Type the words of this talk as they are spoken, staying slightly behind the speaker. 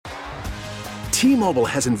T-Mobile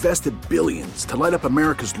has invested billions to light up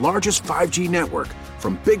America's largest 5G network,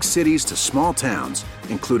 from big cities to small towns,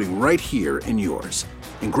 including right here in yours.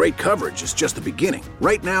 And great coverage is just the beginning.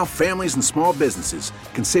 Right now, families and small businesses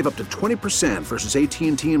can save up to 20% versus AT&T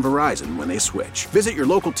and Verizon when they switch. Visit your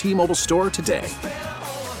local T-Mobile store today.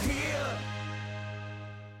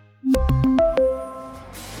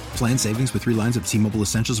 Plan savings with 3 lines of T-Mobile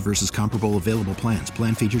Essentials versus comparable available plans.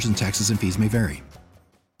 Plan features and taxes and fees may vary.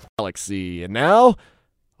 Galaxy. And now,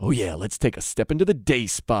 oh yeah, let's take a step into the day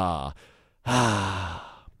spa.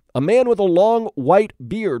 A man with a long white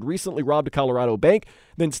beard recently robbed a Colorado bank,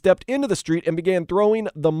 then stepped into the street and began throwing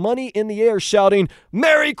the money in the air, shouting,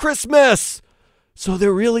 "Merry Christmas!" So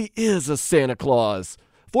there really is a Santa Claus.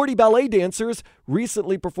 40 ballet dancers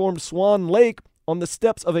recently performed Swan Lake on the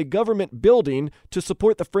steps of a government building to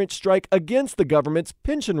support the French strike against the government's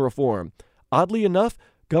pension reform. Oddly enough,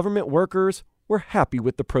 government workers were happy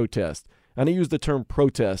with the protest, and I use the term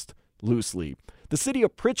protest loosely. The city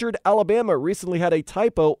of Pritchard, Alabama recently had a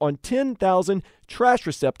typo on 10,000 trash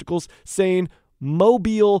receptacles saying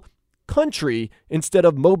Mobile Country instead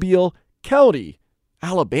of Mobile County.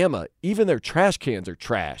 Alabama, even their trash cans are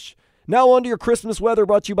trash. Now on to your Christmas weather,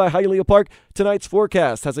 brought to you by Hialeah Park. Tonight's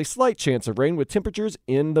forecast has a slight chance of rain with temperatures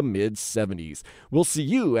in the mid-70s. We'll see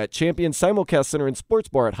you at Champion Simulcast Center and Sports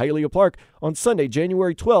Bar at Hialeah Park on Sunday,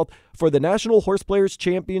 January 12th for the National Horse Players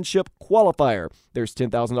Championship Qualifier. There's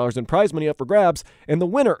 $10,000 in prize money up for grabs, and the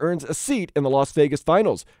winner earns a seat in the Las Vegas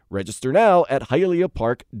Finals. Register now at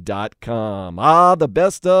HialeahPark.com. The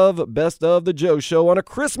best of the Joe Show on a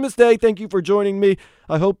Christmas Day. Thank you for joining me.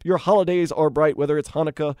 I hope your holidays are bright, whether it's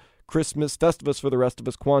Hanukkah, Christmas, Festivus for the rest of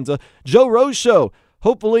us, Kwanzaa. Joe Rose Show.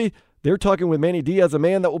 Hopefully, they're talking with Manny Diaz, a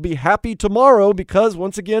man that will be happy tomorrow because,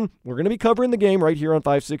 once again, we're going to be covering the game right here on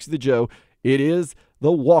 560 The Joe. It is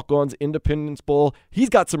the Walk-Ons Independence Bowl. He's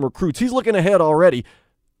got some recruits. He's looking ahead already.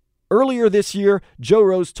 Earlier this year, Joe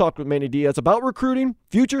Rose talked with Manny Diaz about recruiting,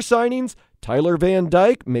 future signings, Tyler Van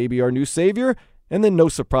Dyke, maybe our new savior, and then no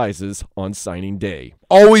surprises on signing day.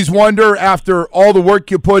 Always wonder, after all the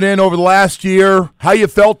work you put in over the last year, how you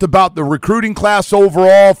felt about the recruiting class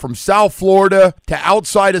overall from South Florida to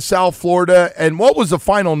outside of South Florida, and what was the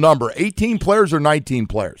final number, 18 players or 19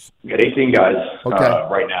 players? We got 18 guys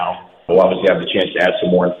right now. We'll obviously have the chance to add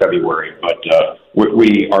some more in February, but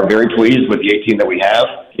we are very pleased with the 18 that we have.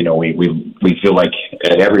 You know, we feel like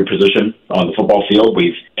at every position on the football field,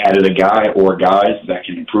 we've added a guy or guys that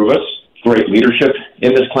can improve us. Great leadership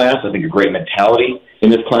in this class. I think a great mentality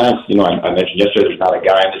in this class. You know, I mentioned yesterday there's not a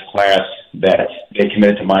guy in this class that they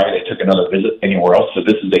committed to Miami. They took another visit anywhere else. So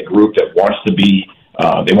this is a group that wants to be,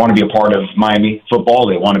 they want to be a part of Miami football.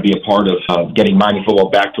 They want to be a part of getting Miami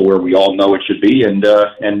football back to where we all know it should be. And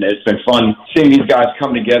it's been fun seeing these guys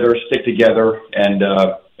come together, stick together, and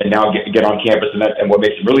now get on campus. And what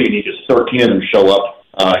makes it really unique is 13 of them show up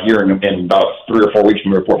here in about 3 or 4 weeks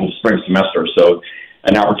when we report from the spring semester. So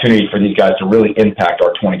an opportunity for these guys to really impact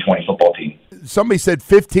our 2020 football team. Somebody said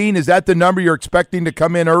 15. Is that the number you're expecting to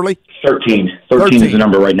come in early? 13. 13 is the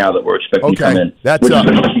number right now that we're expecting to come in,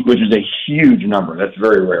 which is a huge number. That's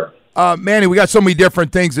very rare. Manny, we got so many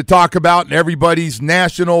different things to talk about and everybody's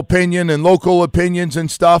national opinion and local opinions and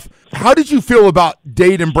stuff. How did you feel about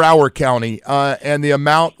Dade and Broward County and the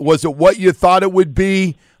amount? Was it what you thought it would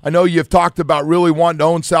be? I know you've talked about really wanting to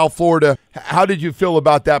own South Florida. How did you feel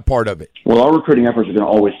about that part of it? Well, our recruiting efforts are going to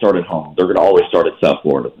always start at home. They're going to always start at South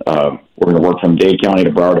Florida. We're going to work from Dade County to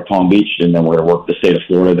Broward to Palm Beach, and then we're going to work the state of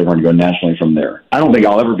Florida. Then we're going to go nationally from there. I don't think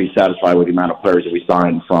I'll ever be satisfied with the amount of players that we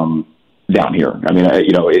sign from down here. I mean,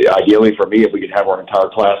 ideally for me, if we could have our entire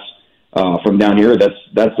class from down here,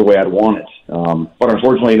 that's the way I'd want it. But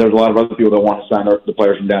unfortunately, there's a lot of other people that want to sign the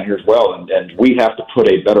players from down here as well, and we have to put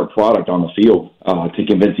a better product on the field to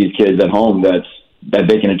convince these kids at home that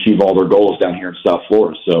they can achieve all their goals down here in South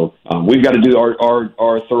Florida. So we've got to do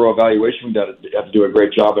our thorough evaluation. We've got to have to do a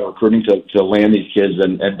great job in recruiting to land these kids,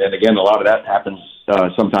 and again, a lot of that happens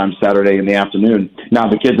sometimes Saturday in the afternoon. Now,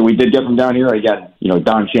 the kids that we did get from down here, again,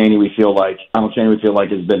 Donald Chaney, we feel like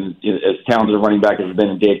has been as talented a running back as has been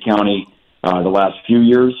in Dade County the last few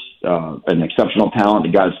years. An exceptional talent, a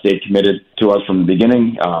guy that stayed committed to us from the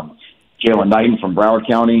beginning. Jalen Knighton from Broward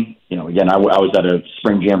County. Again, I was at a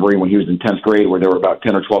spring jamboree when he was in 10th grade where there were about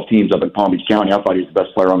 10 or 12 teams up in Palm Beach County. I thought he was the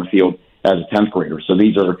best player on the field as a 10th grader. So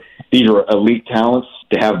these are elite talents.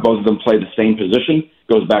 To have both of them play the same position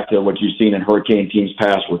goes back to what you've seen in Hurricane teams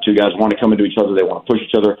past, where two guys want to come into each other, they want to push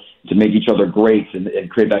each other to make each other great and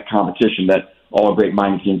create that competition that all great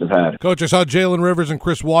Miami teams have had. Coach, I saw Jalen Rivers and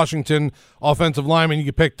Chris Washington, offensive lineman,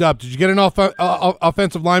 you picked up. Did you get an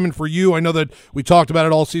offensive lineman for you? I know that we talked about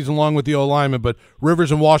it all season long with the O-lineman, but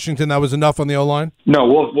Rivers and Washington, that was enough on the O-line? No,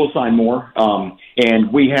 we'll sign more.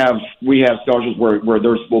 And we have scholarships where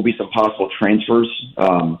there will be some possible transfers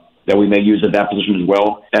that we may use at that position as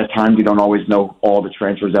well. At times, we don't always know all the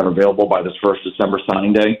transfers that are available by this first December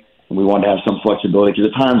signing day. And we want to have some flexibility because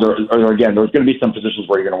at times, again, there's going to be some positions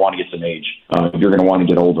where you're going to want to get some age. You're going to want to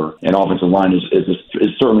get older. And offensive line is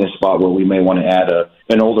certainly a spot where we may want to add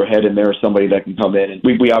an older head in there, somebody that can come in. And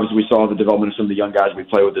we obviously saw the development of some of the young guys we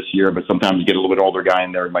play with this year, but sometimes you get a little bit older guy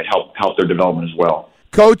in there, it might help their development as well.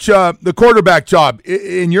 Coach, the quarterback job,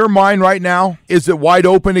 in your mind right now, is it wide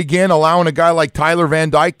open again, allowing a guy like Tyler Van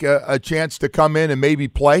Dyke a chance to come in and maybe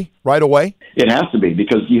play right away? It has to be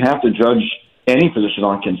because you have to judge any position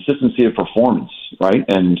on consistency of performance, right?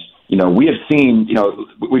 And, we have seen,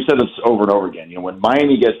 we've said this over and over again, when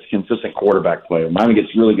Miami gets consistent quarterback play, when Miami gets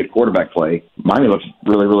really good quarterback play, Miami looks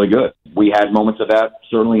really, really good. We had moments of that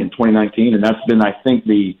certainly in 2019, and that's been, I think,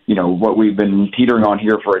 what we've been teetering on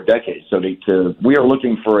here for a decade. So we are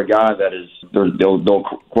looking for a guy that is, they'll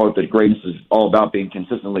quote that greatness is all about being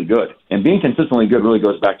consistently good. And being consistently good really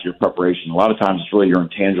goes back to your preparation. A lot of times it's really your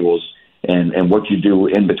intangibles and what you do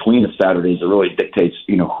in between the Saturdays that really dictates,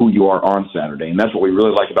 who you are on Saturday. And that's what we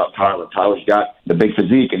really like about Tyler. Tyler's got the big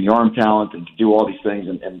physique and the arm talent and to do all these things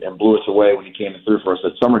and blew us away when he came through for us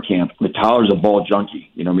at summer camp. But Tyler's a ball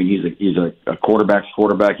junkie. He's a quarterback's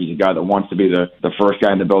quarterback. He's a guy that wants to be the first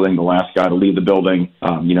guy in the building, the last guy to leave the building.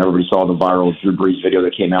 Everybody saw the viral Drew Brees video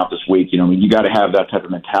that came out this week. You got to have that type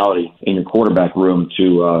of mentality in your quarterback room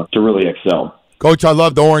to really excel. Coach, I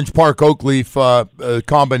love the Orange Park Oakleaf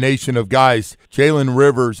combination of guys. Jalen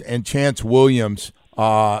Rivers and Chance Williams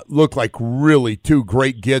look like really two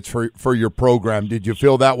great gets for your program. Did you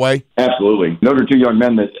feel that way? Absolutely. Those are two young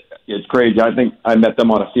men that it's crazy. I think I met them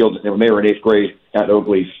on a field when they were in 8th grade at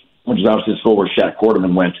Oakleaf, which is obviously the school where Shaq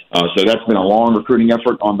Quarterman went. So that's been a long recruiting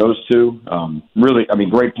effort on those two. Really,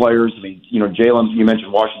 great players. Jalen, you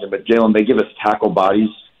mentioned Washington, but Jalen, they give us tackle bodies,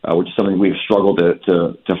 which is something we've struggled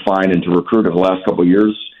to find and to recruit over the last couple of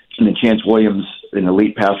years. And then Chance Williams, an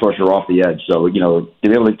elite pass rusher off the edge. So, to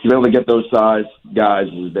be able to get those size guys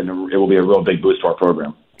it will be a real big boost to our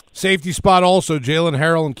program. Safety spot also, Jalen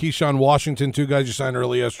Harrell and Keyshawn Washington, two guys you signed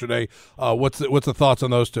early yesterday. What's the thoughts on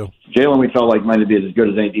those two? Jalen, we felt like might be as good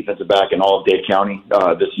as any defensive back in all of Dade County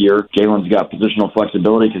this year. Jalen's got positional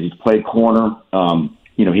flexibility because he's played corner.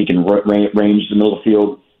 He can range the middle of the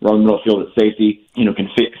field, run the middle of the field at safety. Can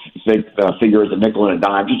figure as a nickel and a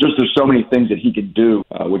dime. There's so many things that he can do,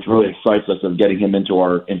 which really excites us of getting him into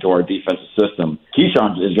our defensive system.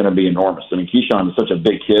 Keyshawn is going to be enormous. Keyshawn is such a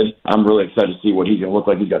big kid. I'm really excited to see what he's going to look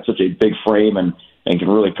like. He's got such a big frame and can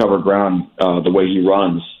really cover ground the way he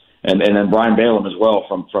runs. And then Brian Balaam as well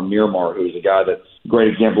from Miramar, who's a guy that's a great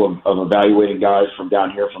example of evaluating guys from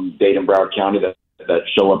down here from Dade and Broward County that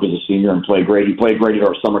show up as a senior and play great. He played great at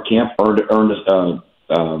our summer camp, earned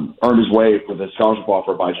his way with a scholarship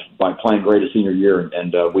offer by playing great his senior year,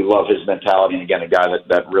 and we love his mentality, and again, a guy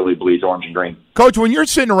that really bleeds orange and green. Coach, when you're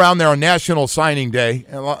sitting around there on National Signing Day,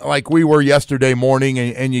 like we were yesterday morning,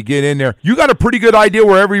 and you get in there, you got a pretty good idea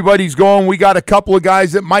where everybody's going. We got a couple of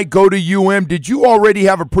guys that might go to UM. Did you already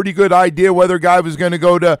have a pretty good idea whether a guy was going to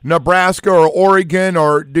go to Nebraska or Oregon,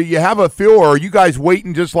 or do you have a feel, or are you guys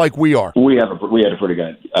waiting just like we are? We had a pretty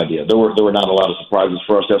good idea. There were not a lot of surprises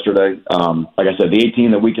for us yesterday. Like I said, the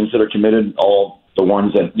 18 that we consider committed, all the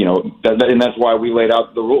ones that, and that's why we laid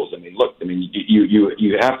out the rules.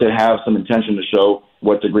 You have to have some intention to show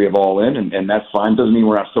what degree of all in, and that's fine. Doesn't mean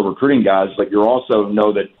we're not still recruiting guys, but you also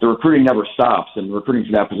know that the recruiting never stops, and recruiting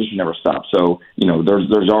for that position never stops. So,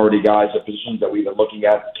 there's already guys at positions that we've been looking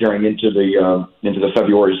at carrying into the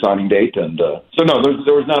February signing date, and so no,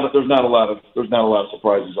 there's not a lot of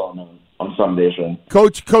surprises on Sunday. So.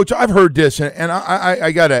 Coach, I've heard this, and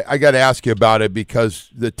I gotta ask you about it because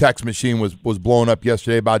the text machine was blown up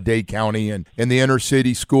yesterday about Dade County and the inner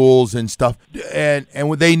city schools and stuff, and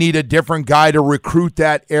they need a different guy to recruit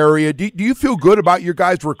that area. Do you feel good about your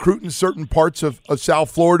guys recruiting certain parts of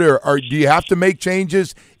South Florida, or do you have to make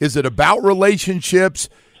changes? Is it about relationships?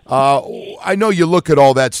 I know you look at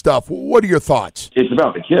all that stuff. What are your thoughts? It's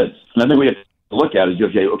about the kids, and I think we have to look at it.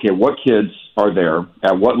 Okay, what kids are there?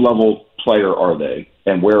 At what level player are they,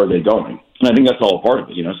 and where are they going? And I think that's all a part of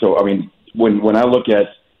it, So, when I look at,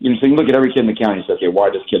 so you can look at every kid in the county and say, okay,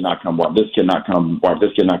 why did this kid not come? Why did this kid not come? Why did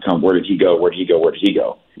this kid not come? Where did he go? Where did he go? Where did he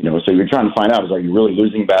go? So you're trying to find out, are you really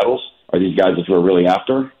losing battles? Are these guys that we're really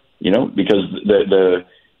after? Because there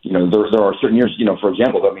are certain years, for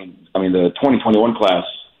example, the 2021 class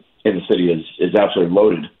in the city is absolutely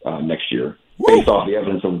loaded next year, based off the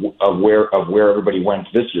evidence of where everybody went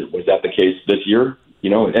this year. Was that the case this year?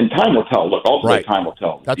 And time will tell. Look, ultimately, time will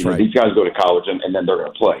tell. That's right. These guys go to college and then they're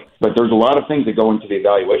going to play. But there's a lot of things that go into the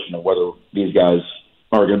evaluation of whether these guys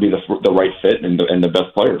are going to be the right fit and the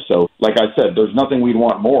best players. So, like I said, there's nothing we'd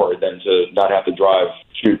want more than to not have to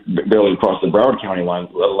shoot barely across the Broward County line,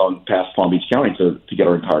 let alone past Palm Beach County to get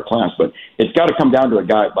our entire class. But it's got to come down to a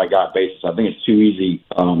guy-by-guy basis. I think it's too easy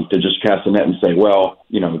to just cast a net and say, well,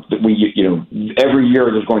 every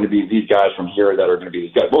year there's going to be these guys from here that are going to be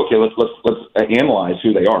these guys. Well, okay, let's analyze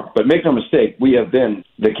who they are. But make no mistake, we have been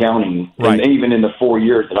the county, and even in the 4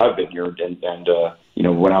 years that I've been here, and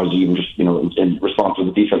when I was even just in response to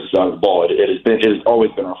the defensive side of the ball, it has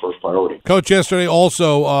always been our first priority. Coach, yesterday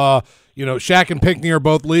also. Shaq and Pinckney are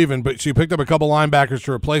both leaving, but she picked up a couple linebackers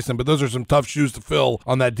to replace them. But those are some tough shoes to fill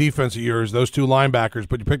on that defense of yours, those two linebackers.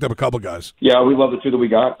 But you picked up a couple guys. Yeah, we love the two that we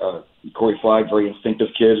got. Corey Flagg, very instinctive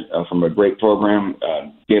kid from a great program,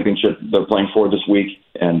 championship they're playing for this week.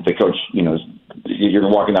 And the coach, you're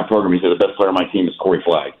going to walk in that program. He said the best player on my team is Corey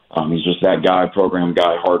Flagg. He's just that guy, program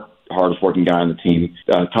guy, hardest working guy on the team.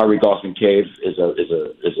 Tyreek Austin-Cave is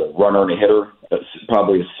a runner and a hitter.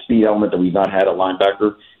 Probably a speed element that we've not had at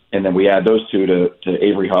linebacker. And then we add those two to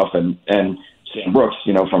Avery Huff and Sam Brooks,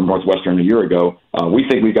 from Northwestern a year ago. We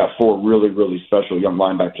think we've got four really, really special young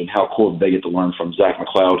linebackers, and how cool did they get to learn from Zach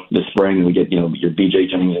McLeod this spring? And we get, your B.J.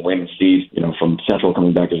 Jennings and Wayman Steve, from Central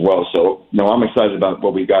coming back as well. So, I'm excited about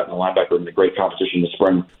what we've got in the linebacker and the great competition this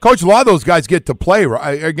spring. Coach, a lot of those guys get to play,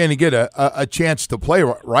 right? Are going to get a chance to play,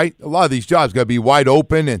 right? A lot of these jobs got to be wide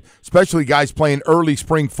open, and especially guys playing early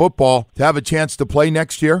spring football to have a chance to play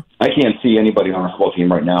next year. I can't see anybody on our football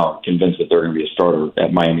team right now convinced that they're going to be a starter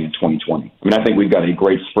at Miami in 2020. I think we've got a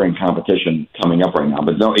great spring competition coming up right now.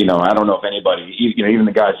 But I don't know if anybody, even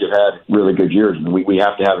the guys who've had really good years, we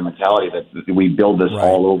have to have a mentality that we build this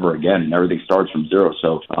all over again, and everything starts from zero.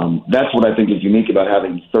 So that's what I think is unique about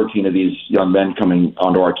having 13 of these young men coming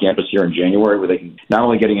onto our campus here in January, where they can not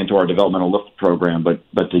only getting into our developmental lift program, but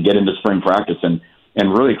to get into spring practice and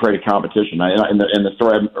really create a competition. In the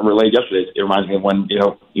story I relayed yesterday, it reminds me of when,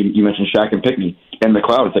 you mentioned Shaq and Pinckney and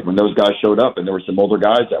McLeod. It's like when those guys showed up and there were some older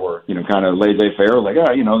guys that were, kind of laissez-faire, like,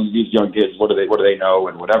 these young kids, what do they know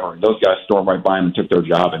and whatever. And those guys stormed right by them and took their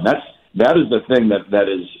job. And that is the thing that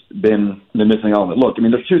has been the missing element. Look,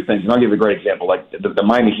 there's two things, and I'll give you a great example. Like the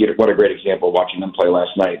Miami Heat, what a great example watching them play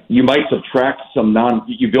last night. You might subtract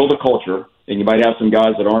you build a culture, and you might have some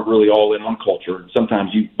guys that aren't really all in on culture.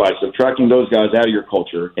 Sometimes by subtracting those guys out of your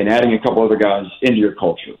culture and adding a couple other guys into your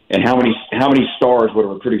culture. And how many stars would a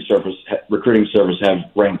recruiting service have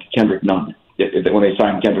ranked Kendrick Nunn when they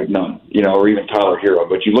signed Kendrick Nunn, or even Tyler Hero?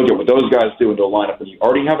 But you look at what those guys do into a lineup, and you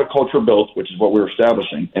already have a culture built, which is what we're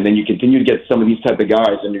establishing, and then you continue to get some of these type of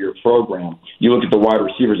guys into your program. You look at the wide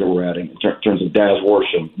receivers that we're adding in terms of Daz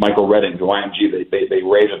Worsham, Michael Redding, who IMG, they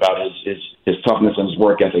rave about his toughness and his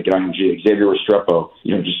work ethic at IMG. Xavier Restrepo,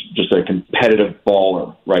 just a competitive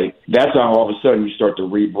baller, right? That's how all of a sudden you start to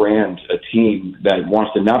rebrand a team that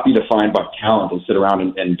wants to not be defined by talent and sit around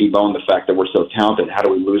and bemoan the fact that we're so talented. How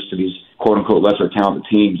do we lose to these quote-unquote lesser talented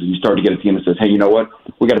teams? And you start to get a team that says, hey, you know what?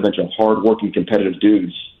 We got a bunch of hard-working, competitive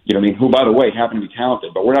dudes, who, by the way, happen to be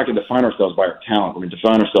talented, but we're not going to define ourselves by our talent. We're going to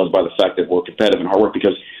define ourselves by the fact that we're competitive and hard work,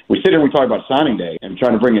 because we sit here and we talk about signing day and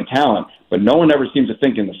trying to bring in talent, but no one ever seems to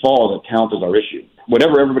think in the fall that talent is our issue.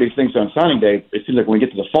 Whatever everybody thinks on signing day, it seems like when we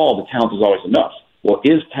get to the fall, the talent is always enough. Well,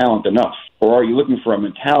 is talent enough? Or are you looking for a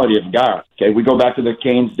mentality of God? Okay, we go back to the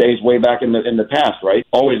Canes days way back in the past, right?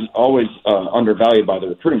 Always undervalued by the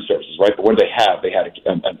recruiting services, right? But what do they have? They had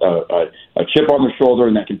a chip on their shoulder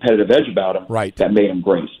and that competitive edge about them, right, that made them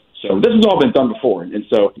great. So this has all been done before. And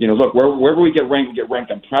so, look, wherever we get ranked,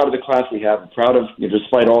 I'm proud of the class we have. I'm proud of,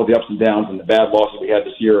 despite all the ups and downs and the bad losses we had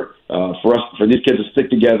this year, for these kids to stick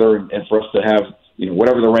together and for us to have,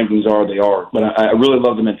 whatever the rankings are, they are. But I really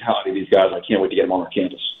love the mentality of these guys. I can't wait to get them on our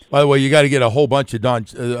campus. By the way, you got to get a whole bunch of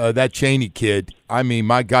that Cheney kid.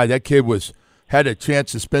 My God, that kid had a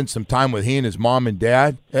chance to spend some time with he and his mom and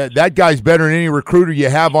dad. That guy's better than any recruiter you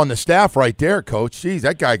have on the staff right there, Coach. Jeez,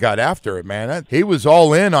 that guy got after it, man. He was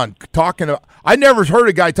all in on talking. I never heard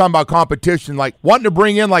a guy talking about competition, like wanting to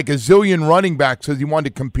bring in like a zillion running backs because he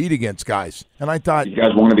wanted to compete against guys. And I thought, these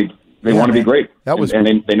guys want to be great. That was, and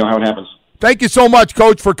they know how it happens. Thank you so much,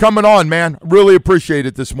 Coach, for coming on, man. Really appreciate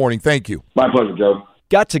it this morning. Thank you. My pleasure, Joe.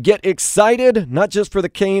 Got to get excited, not just for the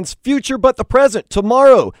Canes' future, but the present.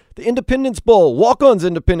 Tomorrow, the Independence Bowl, Walk-On's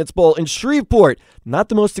Independence Bowl in Shreveport. Not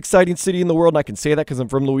the most exciting city in the world, and I can say that because I'm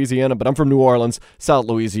from Louisiana, but I'm from New Orleans, South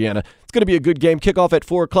Louisiana. It's going to be a good game. Kickoff at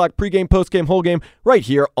 4 o'clock, pregame, postgame, whole game, right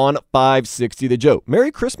here on 560 The Joe.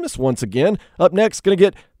 Merry Christmas once again. Up next, going to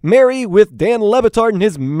get merry with Dan Le Batard and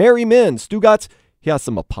his Merry Men. Stugotz, he has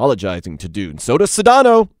some apologizing to do, and so does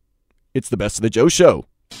Sedano. It's the Best of the Joe Show.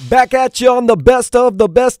 Back at you on the best of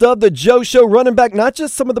the Joe Show, running back not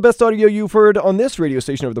just some of the best audio you've heard on this radio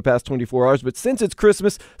station over the past 24 hours, but since it's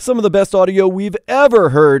Christmas, some of the best audio we've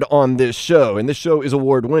ever heard on this show. And this show is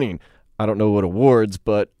award-winning. I don't know what awards,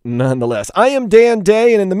 but nonetheless. I am Dan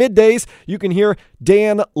Day, and in the middays, you can hear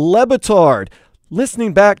Dan Le Batard.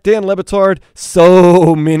 Listening back, Dan Le Batard,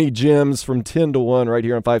 so many gems from 10 to 1 right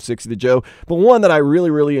here on 560 The Joe. But one that I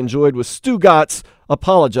really enjoyed was Stugotz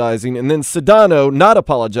apologizing, and then Sedano not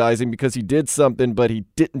apologizing because he did something, but he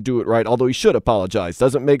didn't do it right, although he should apologize.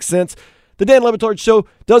 Doesn't make sense. The Dan Le Batard Show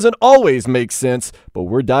doesn't always make sense, but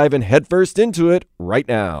we're diving headfirst into it right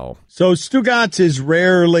now. So Stugotz is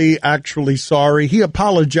rarely actually sorry. He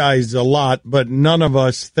apologizes a lot, but none of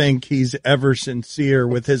us think he's ever sincere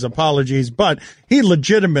with his apologies. But he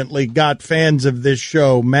legitimately got fans of this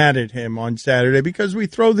show mad at him on Saturday because we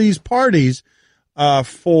throw these parties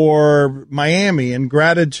for Miami in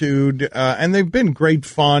gratitude, and they've been great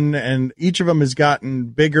fun, and each of them has gotten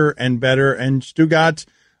bigger and better. And Stugotz,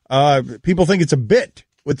 people think it's a bit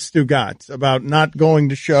with Stugotz about not going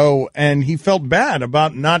to show, and he felt bad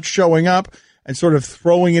about not showing up and sort of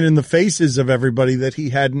throwing it in the faces of everybody that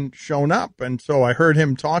he hadn't shown up. And so I heard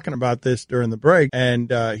him talking about this during the break,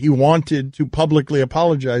 and he wanted to publicly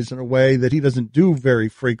apologize in a way that he doesn't do very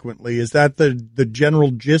frequently. Is that the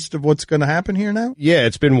general gist of what's going to happen here now? Yeah,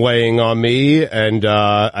 it's been weighing on me, and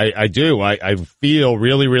I do. I feel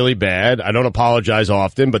really bad. I don't apologize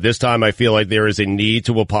often, but this time I feel like there is a need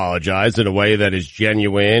to apologize in a way that is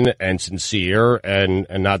genuine and sincere and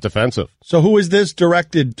not defensive. So who is this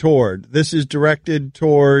directed toward? This is directed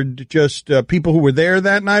toward just people who were there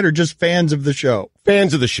that night, or just fans of the show?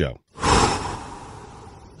 Fans of the show.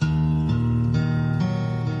 I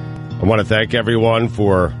want to thank everyone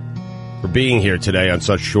for being here today on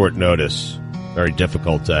such short notice. Very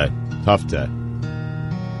difficult day. Tough day.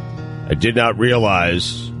 I did not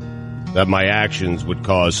realize that my actions would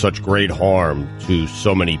cause such great harm to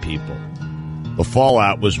so many people. The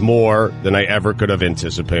fallout was more than I ever could have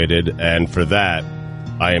anticipated, and for that,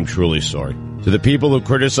 I am truly sorry. To the people who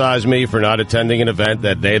criticize me for not attending an event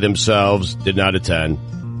that they themselves did not attend,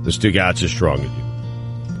 the Stugotz is strong in you,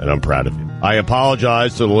 and I'm proud of you. I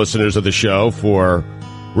apologize to the listeners of the show for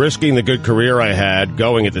risking the good career I had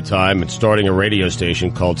going at the time and starting a radio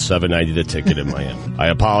station called 790 The Ticket in Miami. I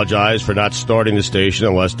apologize for not starting the station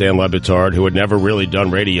unless Dan Le Batard, who had never really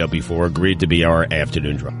done radio before, agreed to be our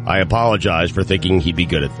afternoon drop. I apologize for thinking he'd be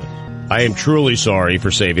good at this. I am truly sorry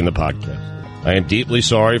for saving the podcast. I am deeply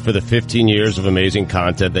sorry for the 15 years of amazing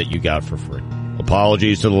content that you got for free.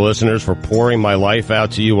 Apologies to the listeners for pouring my life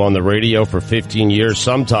out to you on the radio for 15 years,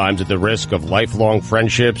 sometimes at the risk of lifelong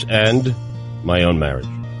friendships and my own marriage.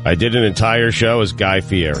 I did an entire show as Guy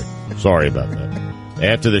Fieri. Sorry about that.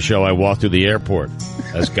 After the show, I walked through the airport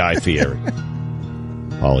as Guy Fieri.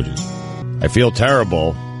 Apologies. I feel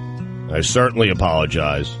terrible. I certainly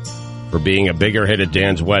apologize for being a bigger hit at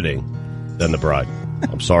Dan's wedding than the bride.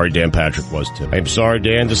 I'm sorry Dan Patrick was too. I'm sorry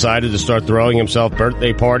Dan decided to start throwing himself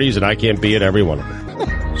birthday parties and I can't be at every one of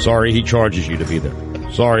them. Sorry he charges you to be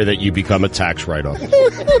there. Sorry that you become a tax write-off.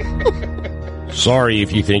 Sorry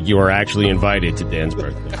if you think you are actually invited to Dan's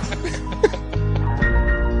birthday.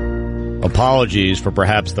 Apologies for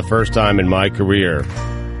perhaps the first time in my career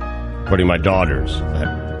putting my daughters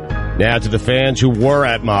ahead. Now to the fans who were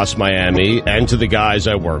at Moss Miami and to the guys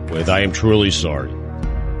I work with, I am truly sorry.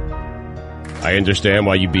 I understand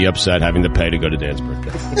why you'd be upset having to pay to go to Dan's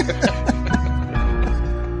birthday.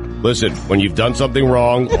 Listen, when you've done something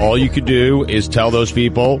wrong, all you could do is tell those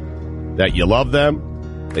people that you love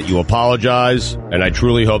them, that you apologize, and I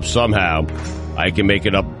truly hope somehow I can make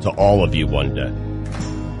it up to all of you one day.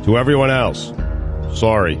 To everyone else,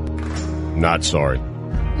 sorry, not sorry.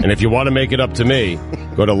 And if you want to make it up to me,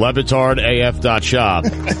 go to lebatardaf.shop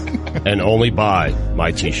and only buy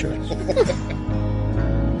my t-shirts.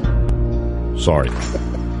 Sorry.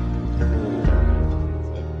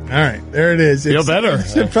 All right, there it is. Feel better.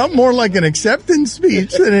 It felt more like an acceptance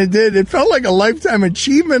speech than it did. It felt like a Lifetime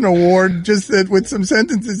Achievement Award, just that with some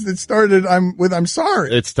sentences that started I'm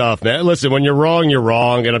sorry. It's tough, man. Listen, when you're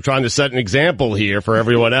wrong, and I'm trying to set an example here for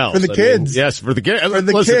everyone else. For the kids. Yes, for the kids. For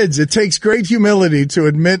the kids. It takes great humility to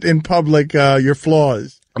admit in public your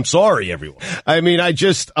flaws. I'm sorry, everyone. I mean,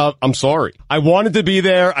 I'm sorry. I wanted to be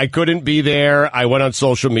there. I couldn't be there. I went on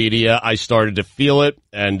social media. I started to feel it.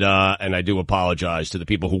 And I do apologize to the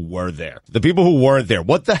people who were there. The people who weren't there,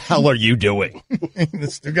 what the hell are you doing? The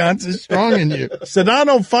Stugotz is strong in you.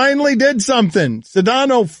 Sedano finally did something.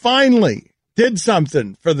 Sedano finally did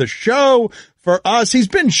something for the show, for us. He's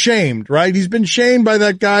been shamed, right? He's been shamed by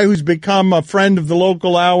that guy who's become a friend of the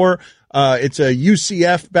local hour. It's a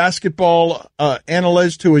UCF basketball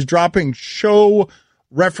analyst who is dropping show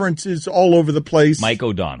references all over the place. Mike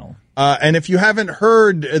O'Donnell. And if you haven't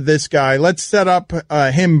heard this guy, let's set up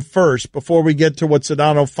him first before we get to what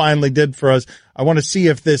Sedano finally did for us. I want to see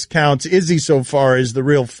if this counts. Izzy so far is the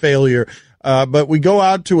real failure. But we go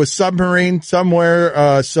out to a submarine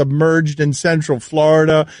somewhere submerged in Central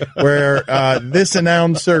Florida where this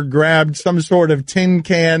announcer grabbed some sort of tin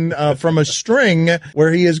can from a string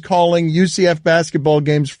where he is calling UCF basketball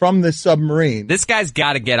games from this submarine. This guy's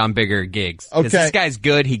got to get on bigger gigs. Okay. This guy's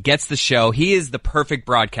good. He gets the show. He is the perfect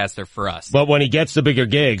broadcaster for us. But when he gets the bigger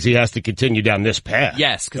gigs, he has to continue down this path.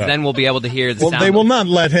 Yes, because then we'll be able to hear the sound. They will not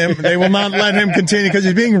let him. They will not let him continue because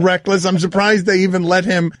he's being reckless. I'm surprised they even let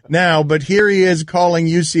him now, but here he is calling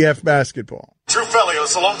UCF basketball. Drew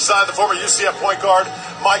Felios alongside the former UCF point guard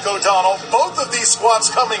Mike O'Donnell. Both of these squads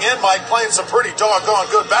coming in, Mike, playing some pretty doggone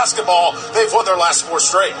good basketball. They've won their last 4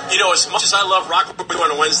 straight. You know, as much as I love rocking with you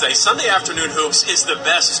on a Wednesday, Sunday afternoon hoops is the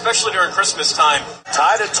best, especially during Christmas time.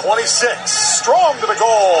 Tied at 26. Strong to the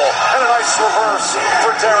goal. And a nice reverse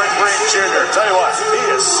for Darren Green Jr. Tell you what,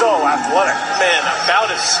 he is so athletic. Man, about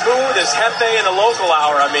as smooth as Hefe in the local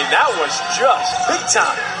hour. I mean, that was just big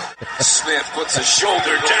time. Smith puts his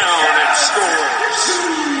shoulder down and scores.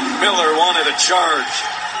 Miller wanted a charge.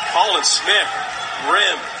 Colin Smith,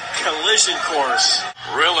 rim, collision course.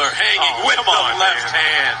 Riller hanging with the left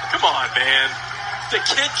hand. Come on, man. The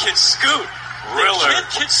kid can scoot. Riller. The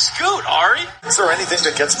kid can scoot, Ari. Is there anything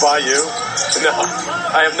that gets by you? No,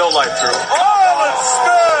 I have no life through. Colin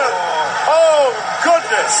Smith! Oh,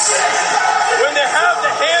 goodness. When they have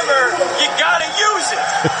the hammer, you gotta use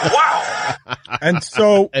it. Wow. And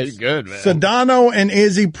so That's good, man. Sedano and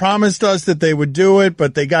Izzy promised us that they would do it,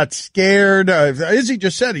 but they got scared. Izzy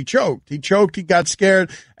just said he choked. He got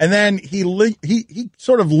scared, and then he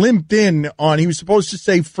sort of limped in on, he was supposed to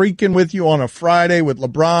say freaking with you on a Friday with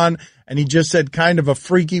LeBron, and he just said kind of a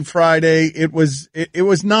freaky Friday. It was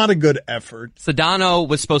not a good effort. Sedano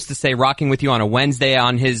was supposed to say rocking with you on a Wednesday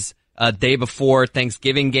on his day before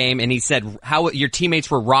Thanksgiving game, and he said how your teammates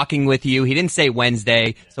were rocking with you. He didn't say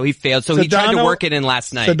Wednesday, so he failed. So he tried to work it in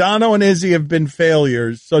last night. Sedano and Izzy have been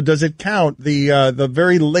failures. So does it count the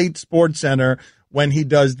very late Sports Center when he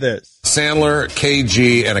does this? Sandler,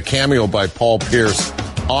 KG, and a cameo by Paul Pierce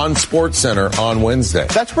on Sports Center on Wednesday.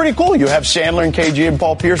 That's pretty cool. You have Sandler and KG and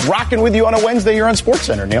Paul Pierce rocking with you on a Wednesday. You're on Sports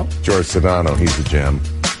Center, Neil. George Sedano, he's a gem.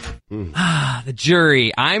 The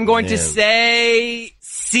jury. I'm going to say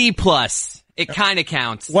C+. It kind of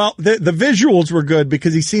counts. Well, the visuals were good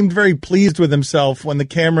because he seemed very pleased with himself when the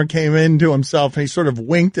camera came into himself and he sort of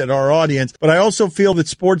winked at our audience. But I also feel that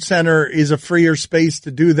Sports Center is a freer space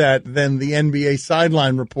to do that than the NBA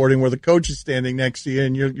sideline reporting where the coach is standing next to you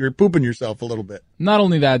and you're pooping yourself a little bit. Not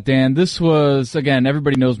only that, Dan, this was, again,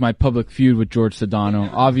 everybody knows my public feud with George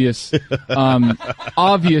Sedano.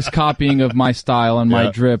 Obvious copying of my style and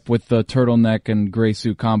my drip with the turtleneck and gray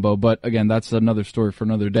suit combo. But again, that's another story for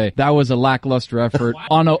another day. That was a lackluster effort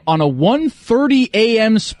on a 1:30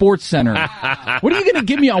 a.m. Sports Center. What are you going to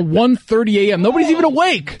give me on 1:30 a.m.? Nobody's even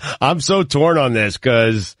awake. I'm so torn on this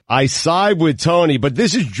because I side with Tony, but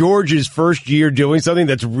this is George's first year doing something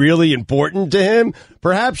that's really important to him.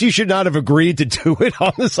 Perhaps he should not have agreed to do it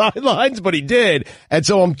on the sidelines, but he did. And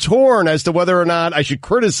so I'm torn as to whether or not I should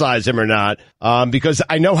criticize him or not, because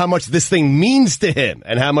I know how much this thing means to him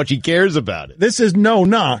and how much he cares about it. This is no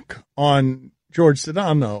knock on George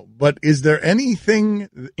Sedano, but is there anything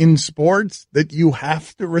in sports that you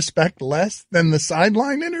have to respect less than the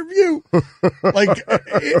sideline interview? Like,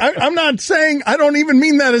 I'm not saying, I don't even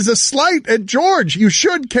mean that as a slight at George. You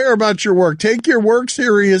should care about your work. Take your work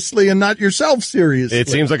seriously and not yourself seriously. It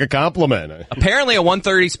seems like a compliment. Apparently a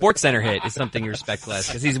 1:30 Sports Center hit is something you respect less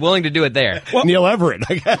because he's willing to do it there. Well, Neil Everett.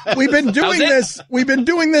 We've been doing this. We've been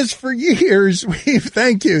doing this for years.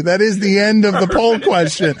 Thank you. That is the end of the poll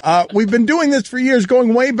question. We've been doing this for years,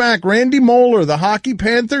 going way back. Randy Moeller, the Hockey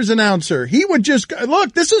Panthers announcer, he would just,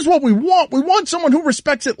 look, this is what we want. We want someone who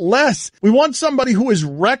respects it less. We want somebody who is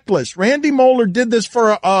reckless. Randy Moeller did this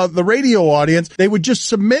for the radio audience. They would just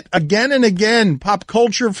submit again and again pop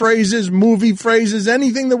culture phrases, movie phrases,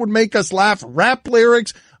 anything that would make us laugh, rap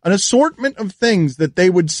lyrics. an assortment of things that they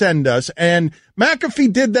would send us. And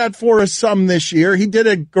McAfee did that for us some this year. He did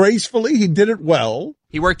it gracefully. He did it well.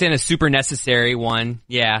 He worked in a super necessary one.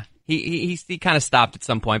 Yeah. He kind of stopped at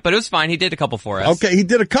some point, but it was fine. He did a couple for us. Okay, he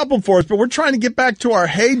did a couple for us, but we're trying to get back to our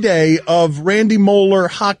heyday of Randy Moeller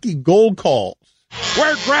hockey goal calls.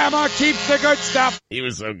 Where Grandma keeps the good stuff. He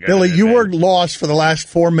was so good. Billy, you were lost for the last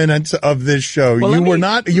 4 minutes of this show.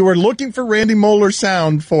 Well, You were looking for Randy Moeller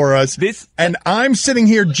sound for us. And I'm sitting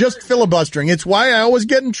here just filibustering. It's why I always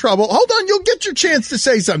get in trouble. Hold on, you'll get your chance to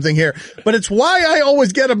say something here. But it's why I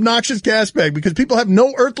always get obnoxious gas bag, because people have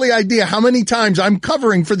no earthly idea how many times I'm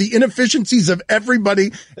covering for the inefficiencies of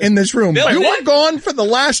everybody in this room. Billy, you were gone for the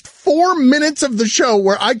last 4 minutes of the show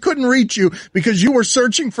where I couldn't reach you because you were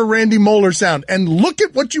searching for Randy Moeller sound. And look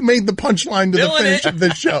at what you made the punchline to the finish of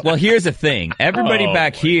this show. Well, here's the thing. Everybody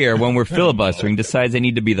back here, when we're filibustering, decides they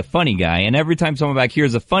need to be the funny guy. And every time someone back here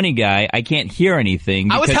is a funny guy, I can't hear anything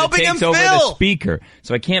because it takes over the speaker.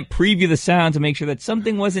 So I can't preview the sound to make sure that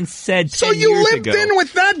something wasn't said 10 So you years lived ago. in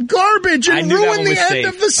with that garbage and ruined the end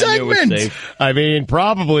of the segment. I mean,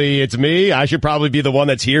 probably it's me. I should probably be the one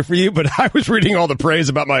that's here for you, but I was reading all the praise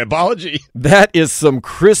about my apology. That is some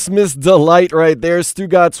Christmas delight right there.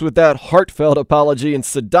 Stugatz with that heartfelt apology, and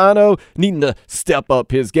Sedano needing to step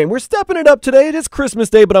up his game. We're stepping it up today. It is Christmas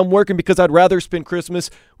Day, but I'm working because I'd rather spend Christmas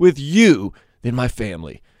with you than my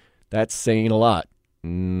family. That's saying a lot.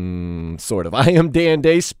 Sort of. I am Dan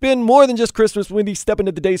Day. Spend more than just Christmas with me. Step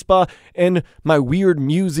into the Day Spa and my weird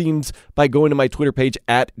musings by going to my Twitter page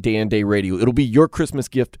at Dan Day Radio. It'll be your Christmas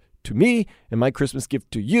gift to me and my Christmas gift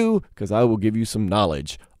to you, because I will give you some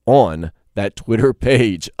knowledge on that Twitter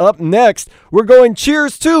page. Up next, we're going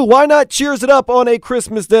Cheers 2. Why not cheers it up on a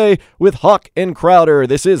Christmas day with Hawk and Crowder?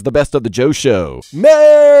 This is the Best of the Joe Show.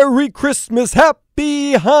 Merry Christmas,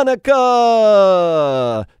 Happy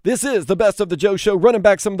Hanukkah! This is the Best of the Joe Show, running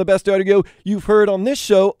back some of the best audio you've heard on this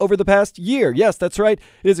show over the past year. Yes, that's right.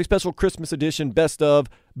 It is a special Christmas edition Best of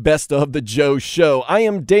the Joe Show. I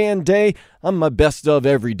am Dan Day. I'm my best of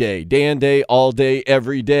every day. Dan Day, all day,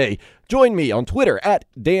 every day. Join me on Twitter at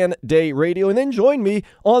Dan Day Radio, and then join me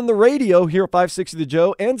on the radio here at 560 The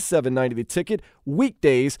Joe and 790 The Ticket,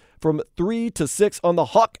 weekdays from 3 to 6 on the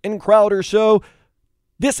Hawk and Crowder Show.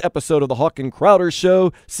 This episode of the Hawk and Crowder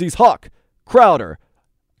Show sees Hawk, Crowder,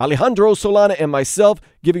 Alejandro Solana, and myself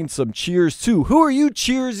giving some cheers to. Who are you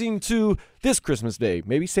cheersing to this Christmas Day?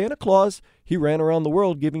 Maybe Santa Claus. He ran around the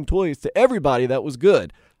world giving toys to everybody. That was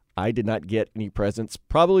good. I did not get any presents,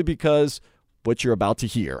 probably because what you're about to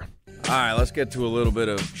hear. All right, let's get to a little bit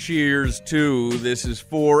of Cheers 2. This is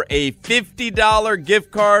for a $50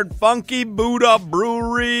 gift card, Funky Buddha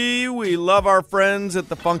Brewery. We love our friends at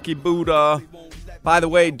the Funky Buddha. By the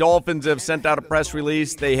way, Dolphins have sent out a press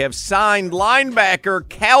release. They have signed linebacker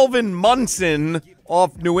Calvin Munson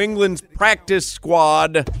off New England's practice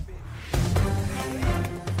squad.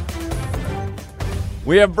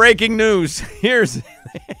 We have breaking news. Here's...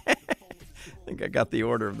 I think I got the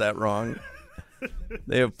order of that wrong.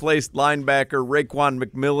 They have placed linebacker Raekwon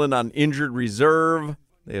McMillan on injured reserve.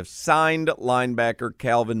 They have signed linebacker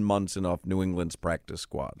Calvin Munson off New England's practice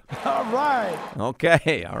squad. All right.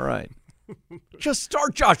 Okay, all right. Just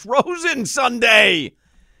start Josh Rosen Sunday.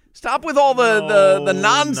 Stop with all the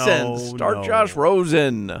nonsense. Start Josh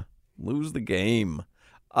Rosen. Lose the game.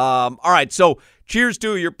 All right, so Cheers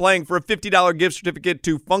 2, you're playing for a $50 gift certificate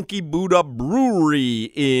to Funky Buddha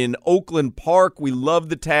Brewery in Oakland Park. We love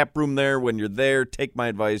the tap room there. When you're there, take my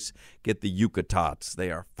advice, get the Yucca Tots.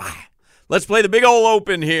 They are fire. Let's play the big ol'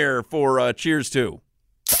 open here for Cheers 2.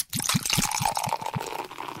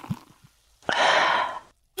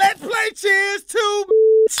 Let's play Cheers 2.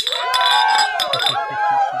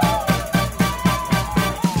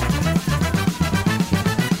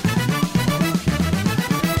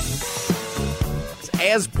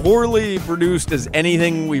 As poorly produced as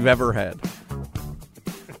anything we've ever had.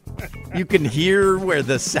 You can hear where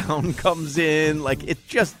the sound comes in. Like, it's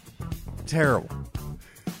just terrible.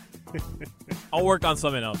 I'll work on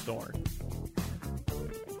something else, don't worry.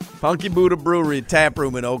 Funky Buddha Brewery tap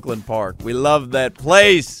room in Oakland Park. We love that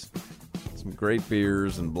place. Some great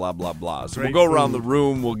beers and blah, blah, blah. So Great we'll go around food. the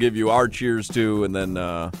room. We'll give you our cheers too, and then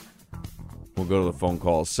we'll go to the phone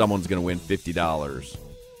calls. Someone's going to win $50.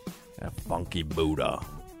 That Funky Buddha.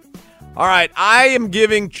 All right, I am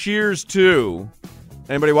giving cheers to.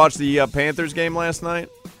 Anybody watch the Panthers game last night?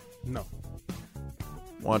 No.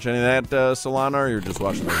 Watch any of that, Solana, or you're just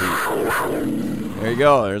watching the Heat? There you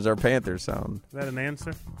go. There's our Panthers sound. Is that an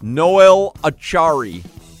answer? Noel Achari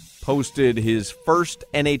posted his first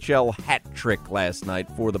NHL hat trick last night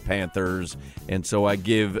for the Panthers, and so I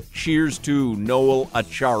give cheers to Noel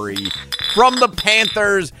Achari from the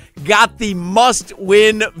Panthers got the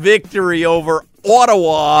must-win victory over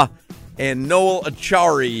Ottawa, and Noel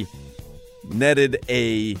Acciari netted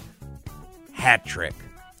a hat trick.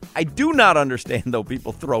 I do not understand, though,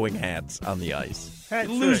 people throwing hats on the ice. You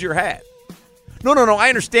lose your hat. No, I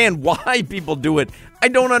understand why people do it. I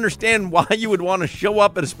don't understand why you would want to show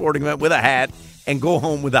up at a sporting event with a hat and go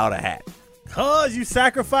home without a hat. Because you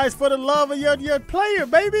sacrifice for the love of your player,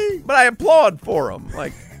 baby. But I applaud for him.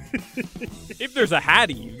 Like, if there's a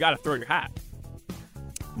hattie, you got to throw your hat.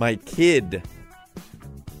 My kid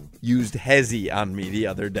used hezzy on me the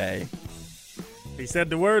other day. He said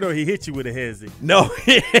the word, or he hit you with a hezzy? No,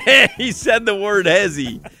 he said the word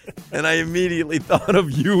hezzy, and I immediately thought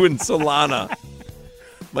of you and Solana,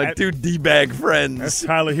 my two D-bag friends. That's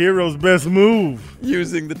Tyler Hero's best move.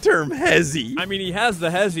 Using the term hezzy. I mean, he has the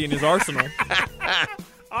hezzy in his arsenal.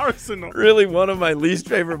 Really one of my least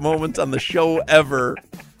favorite moments on the show ever.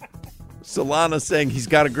 Solana saying he's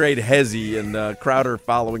got a great hezzy, and Crowder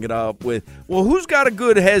following it up with, well, who's got a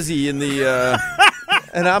good hezzy in the...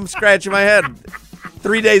 And I'm scratching my head.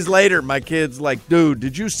 3 days later, my kid's like, dude,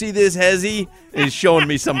 did you see this hezzy? And he's showing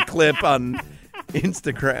me some clip on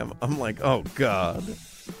Instagram. I'm like, oh, God.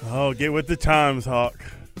 Oh, get with the times, Hawk.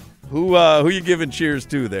 Who you giving cheers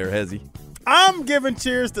to there, hezzy? I'm giving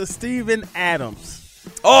cheers to Steven Adams.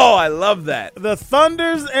 Oh, I love that. The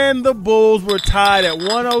Thunders and the Bulls were tied at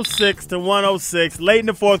 106-106 late in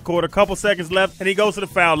the fourth quarter, a couple seconds left, and he goes to the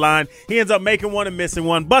foul line. He ends up making one and missing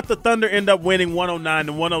one, but the Thunder end up winning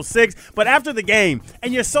 109-106. But after the game,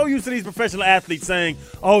 and you're so used to these professional athletes saying,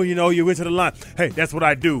 oh, you went to the line. Hey, that's what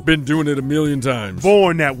I do. Been doing it a million times.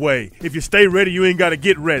 Born that way. If you stay ready, you ain't got to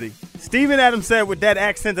get ready. Steven Adams said with that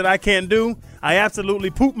accent that I can't do, I absolutely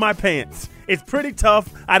poop my pants. It's pretty tough.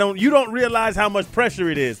 You don't realize how much pressure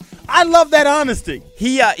it is. I love that honesty.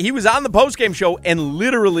 He was on the postgame show and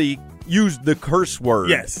literally used the curse word.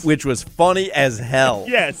 Yes. Which was funny as hell.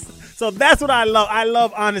 Yes. So that's what I love. I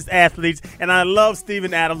love honest athletes, and I love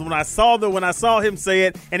Steven Adams. When I saw him say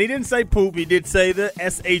it, and he didn't say poop, he did say the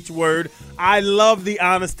SH word. I love the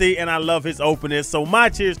honesty, and I love his openness. So my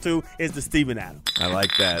cheers to is to Steven Adams. I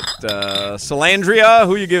like that. Salandria,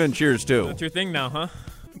 who you giving cheers to? That's your thing now, huh?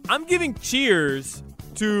 I'm giving cheers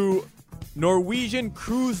to Norwegian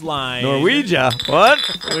Cruise Line. Norwegia? What?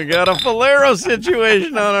 We got a Falero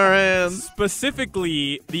situation on our hands.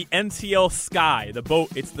 Specifically, the NCL Sky, the boat.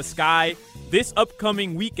 It's the Sky. This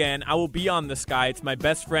upcoming weekend, I will be on the Sky. It's my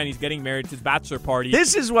best friend. He's getting married. It's his bachelor party.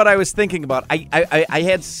 This is what I was thinking about. I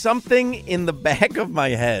had something in the back of my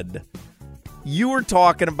head. You were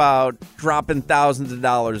talking about dropping thousands of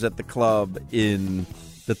dollars at the club in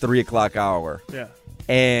the 3 o'clock hour. Yeah.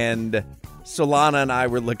 And Solana and I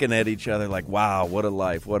were looking at each other like, wow, what a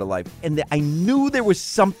life, what a life. And I knew there was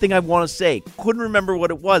something I want to say. Couldn't remember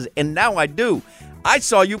what it was, and now I do. I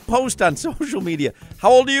saw you post on social media.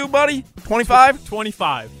 How old are you, buddy? 25?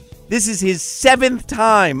 25. This is his 7th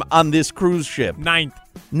time on this cruise ship.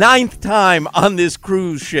 9th time on this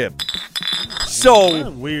cruise ship. So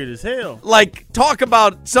that's weird as hell. Like, talk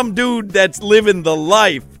about some dude that's living the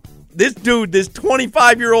life. This dude, this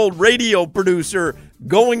 25-year-old radio producer,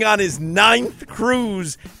 going on his 9th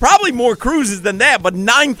cruise. Probably more cruises than that, but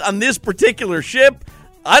 9th on this particular ship.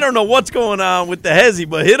 I don't know what's going on with the hezzy,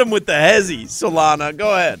 but hit him with the hezzy. Solana,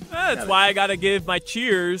 go ahead. That's why I got to give my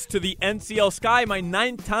cheers to the NCL Sky, my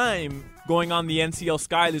 9th time going on the NCL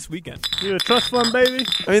Sky this weekend. You a trust fund, baby?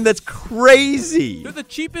 I mean, that's crazy. They're the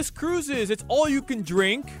cheapest cruises. It's all you can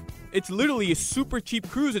drink. It's literally a super cheap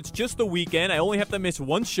cruise. It's just the weekend. I only have to miss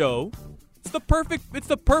one show. It's the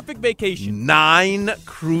perfect vacation. 9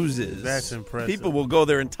 cruises. That's impressive. People will go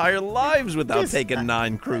their entire lives without taking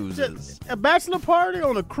 9 cruises. A bachelor party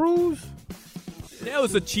on a cruise? Yeah, it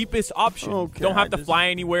was the cheapest option. Okay, Don't have to fly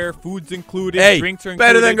anywhere. Food's included. Hey, drinks are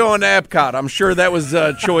included. better than going to Epcot. I'm sure that was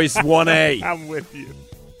choice 1A. I'm with you.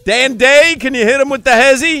 Dan Day, can you hit him with the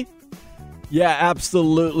hezzy? Yeah,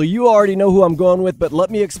 absolutely. You already know who I'm going with, but let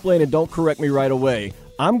me explain and don't correct me right away.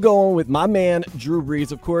 I'm going with my man, Drew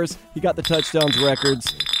Brees. Of course, he got the touchdowns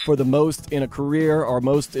records for the most in a career or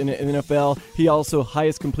most in NFL. He also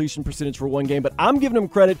highest completion percentage for one game, but I'm giving him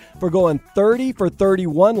credit for going 30 for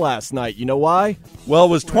 31 last night. You know why? Well, it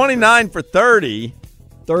was 29 for 30.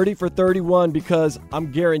 30 for 31 because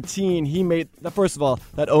I'm guaranteeing he made – first of all,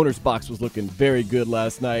 that owner's box was looking very good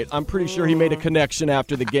last night. I'm pretty sure he made a connection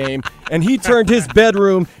after the game, and he turned his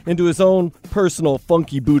bedroom into his own personal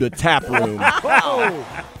Funky Buddha tap room. Whoa.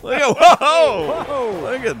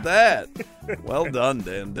 Look at that. Well done,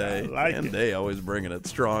 Dan Day. Dan Day always bringing it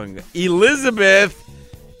strong. Elizabeth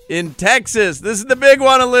in Texas. This is the big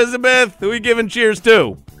one, Elizabeth. Who are you giving cheers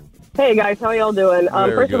to? Hey guys, how y'all doing?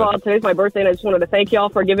 First of all, today's my birthday, and I just wanted to thank y'all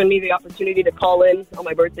for giving me the opportunity to call in on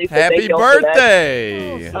my birthday. So Happy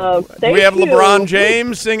birthday! Do we have LeBron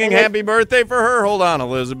James singing "Happy Birthday" for her? Hold on,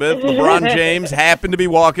 Elizabeth. LeBron James happened to be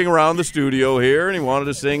walking around the studio here, and he wanted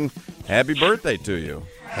to sing "Happy Birthday" to you.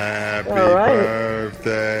 Happy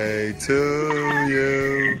birthday to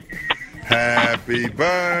you. Happy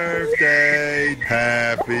birthday.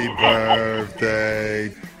 Happy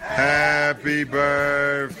birthday. Happy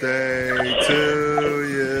birthday to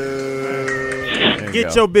you.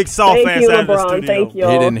 Get your big soft ass out of the studio. Thank you.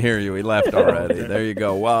 He didn't hear you. He left already. There you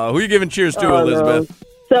go. Wow. Who are you giving cheers to, Elizabeth? No.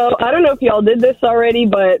 So I don't know if y'all did this already,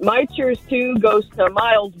 but my cheers too goes to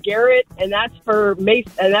Myles Garrett, and that's for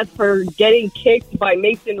getting kicked by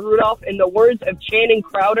Mason Rudolph. In the words of Channing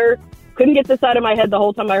Crowder, couldn't get this out of my head the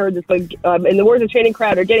whole time I heard this, but in the words of Channing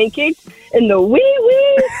Crowder, getting kicked in the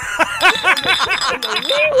wee-wee. In the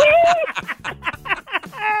wee-wee.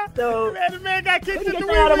 So, man got kicked in the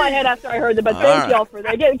wee-wee. out of my head after I heard it, but thank y'all for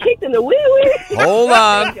that. Getting kicked in the wee-wee. Hold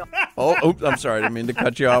on. Oops, I'm sorry. I didn't mean to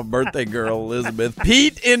cut you off, birthday girl, Elizabeth.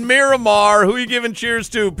 Pete in Miramar. Who are you giving cheers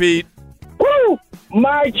to, Pete? Woo!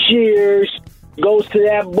 My cheers goes to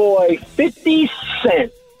that boy, 50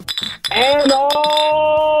 Cent. And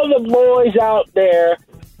all the boys out there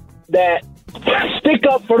that stick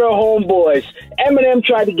up for their homeboys. Eminem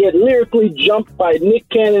tried to get lyrically jumped by Nick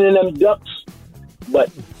Cannon and them Ducks,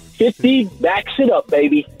 but 50 backs it up,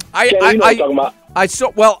 baby. You know what I'm talking about.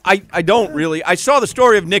 I don't really. I saw the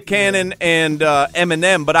story of Nick Cannon and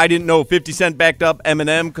Eminem, but I didn't know 50 Cent backed up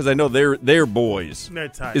Eminem because I know they're boys.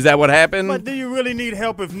 Is that what happened? But do you really need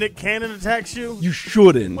help if Nick Cannon attacks you? You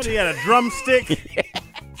shouldn't. What, he had a drumstick?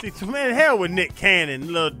 See, man, hell with Nick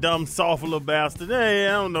Cannon, little dumb, soft little bastard. Hey,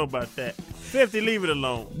 I don't know about that. 50, leave it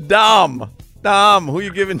alone. Dom, who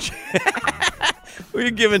you giving? Who you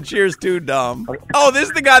giving cheers to, Dom? Oh, this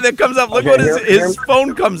is the guy that comes up. Look what his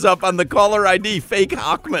phone comes up on the caller ID. Fake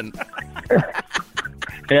Hockman.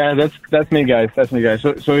 Yeah, that's me, guys. That's me, guys.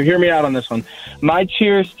 So hear me out on this one. My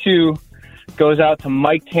cheers to goes out to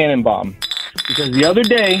Mike Tannenbaum, because the other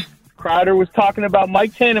day Crowder was talking about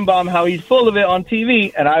Mike Tannenbaum, how he's full of it on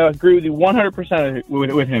TV, and I agree with you 100%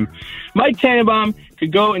 with him. Mike Tannenbaum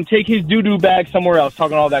could go and take his doo-doo bag somewhere else,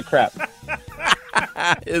 talking all that crap.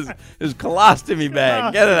 his colostomy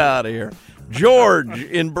bag. Get it out of here. George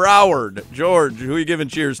in Broward. George, who are you giving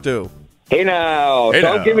cheers to? Hey now.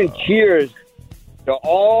 I'm giving cheers to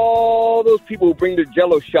all those people who bring their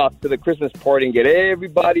Jell-O shots to the Christmas party and get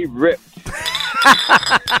everybody ripped.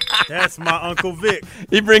 That's my Uncle Vic.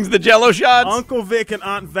 He brings the Jell-O shots? Uncle Vic and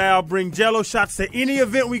Aunt Val bring Jell-O shots to any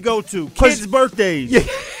event we go to. Kids' birthdays. Yeah.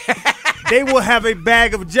 They will have a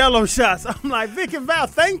bag of Jell-O shots. I'm like, Vic and Val,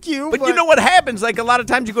 thank you. But you know what happens? Like, a lot of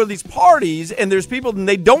times you go to these parties, and there's people, and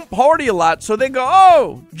they don't party a lot, so they go,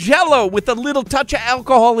 oh, Jell-O with a little touch of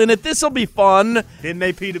alcohol in it. This'll be fun. Then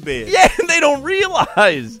they pee to bed. Yeah, and they don't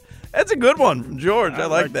realize. That's a good one from George. I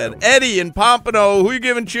like that. Eddie in Pompano. Who you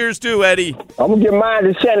giving cheers to, Eddie? I'm going to give mine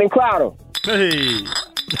to Channing Crowder. Hey.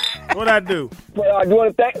 What'd I do? For doing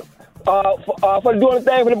a thing for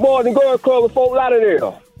the Boys and Girls Club with Fort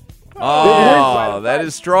Lauderdale. Oh, that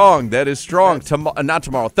is strong. That is strong. Not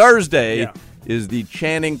tomorrow. Thursday is the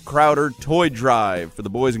Channing Crowder Toy Drive for the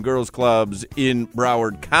Boys and Girls Clubs in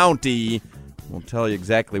Broward County. We'll tell you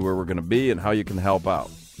exactly where we're going to be and how you can help out.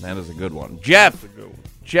 That is a good one. Jeff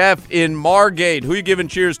in Margate. Who you giving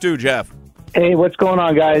cheers to, Jeff? Hey, what's going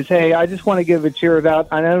on, guys? Hey, I just want to give a cheers out.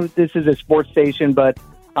 I know this is a sports station, but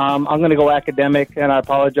I'm going to go academic, and I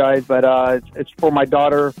apologize, but it's for my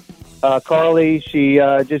daughter, Carly. She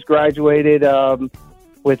just graduated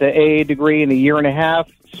with an AA degree in a year and a half,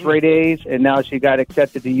 straight A's, and now she got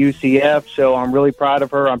accepted to UCF, so I'm really proud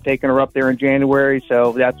of her. I'm taking her up there in January,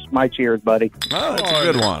 so that's my cheers, buddy. Oh, that's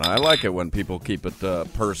a good one. I like it when people keep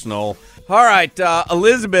it personal. All right,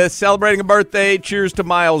 Elizabeth celebrating a birthday. Cheers to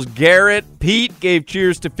Myles Garrett. Pete gave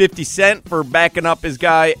cheers to 50 Cent for backing up his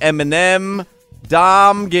guy Eminem.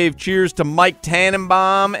 Dom gave cheers to Mike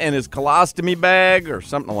Tannenbaum and his colostomy bag, or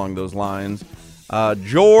something along those lines.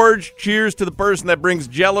 George, cheers to the person that brings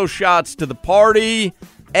Jell-O shots to the party.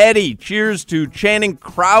 Eddie, cheers to Channing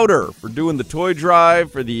Crowder for doing the toy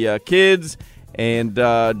drive for the kids. And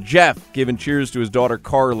Jeff giving cheers to his daughter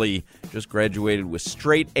Carly, just graduated with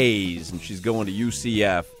straight A's, and she's going to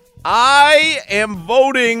UCF. I am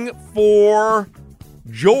voting for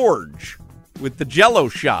George with the Jell-O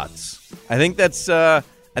shots. I think that's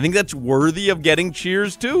worthy of getting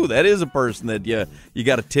cheers too. That is a person that you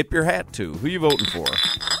got to tip your hat to. Who you voting for?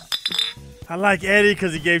 I like Eddie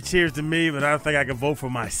because he gave cheers to me, but I don't think I can vote for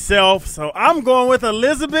myself. So I'm going with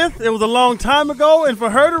Elizabeth. It was a long time ago, and for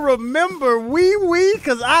her to remember wee,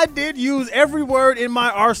 because I did use every word in my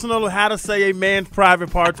arsenal of how to say a man's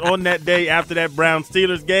private parts on that day after that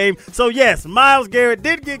Browns-Steelers game. So, yes, Myles Garrett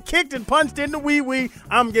did get kicked and punched in the wee.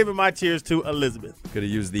 I'm giving my cheers to Elizabeth. Could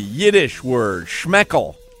have used the Yiddish word,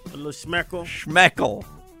 schmeckel. A little schmeckel? Schmeckel.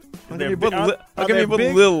 How come you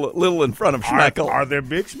put Lil in front of schmeckel? Are there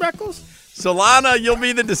big schmeckles? Solana, you'll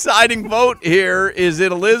be the deciding vote here. Is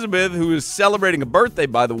it Elizabeth, who is celebrating a birthday,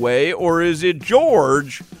 by the way, or is it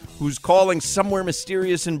George, who's calling somewhere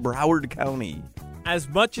mysterious in Broward County? As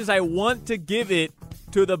much as I want to give it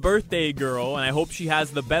to the birthday girl, and I hope she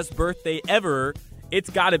has the best birthday ever, it's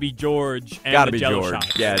got to be George and the Jello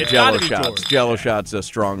shots. Yeah, Jello shots. Jello shots a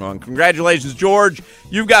strong one. Congratulations, George.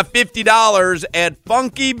 You've got $50 at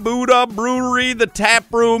Funky Buddha Brewery, the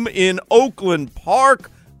tap room in Oakland Park.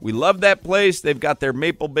 We love that place. They've got their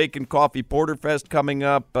Maple Bacon Coffee Porterfest coming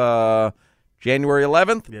up January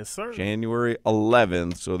 11th. Yes, sir. January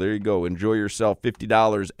 11th. So there you go. Enjoy yourself.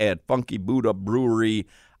 $50 at Funky Buddha Brewery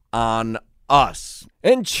on us.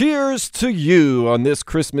 And cheers to you on this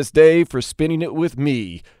Christmas Day for spending it with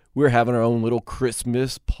me. We're having our own little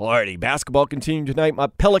Christmas party. Basketball continuing tonight. My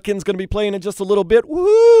Pelicans going to be playing in just a little bit.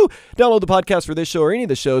 Woo! Download the podcast for this show or any of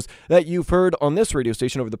the shows that you've heard on this radio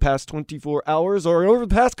station over the past 24 hours or over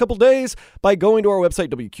the past couple days by going to our website,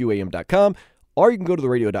 WQAM.com. Or you can go to the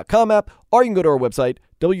radio.com app, or you can go to our website,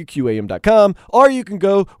 WQAM.com, or you can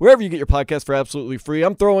go wherever you get your podcast for absolutely free.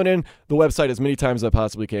 I'm throwing in the website as many times as I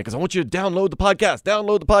possibly can because I want you to download the podcast,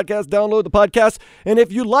 download the podcast. And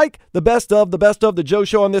if you like the best of the Joe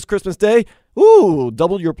Show on this Christmas Day,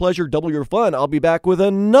 double your pleasure, double your fun. I'll be back with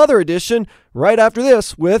another edition right after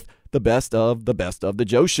this with the best of the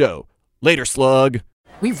Joe Show. Later, slug.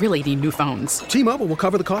 We really need new phones. T-Mobile will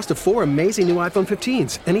cover the cost of 4 amazing new iPhone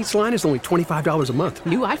 15s, and each line is only $25 a month.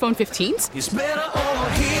 New iPhone 15s? It's better over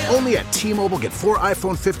here. Only at T-Mobile, get 4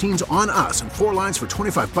 iPhone 15s on us and 4 lines for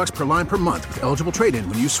 $25 per line per month with eligible trade-in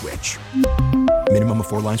when you switch. Minimum of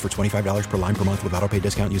 4 lines for $25 per line per month with autopay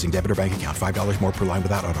discount using debit or bank account. $5 more per line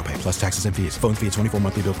without autopay, plus taxes and fees. Phone fee at 24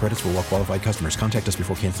 monthly bill credits for well-qualified customers. Contact us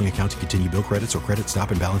before canceling account to continue bill credits or credit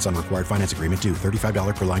stop and balance on required finance agreement due.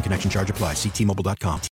 $35 per line connection charge applies. See T-Mobile.com.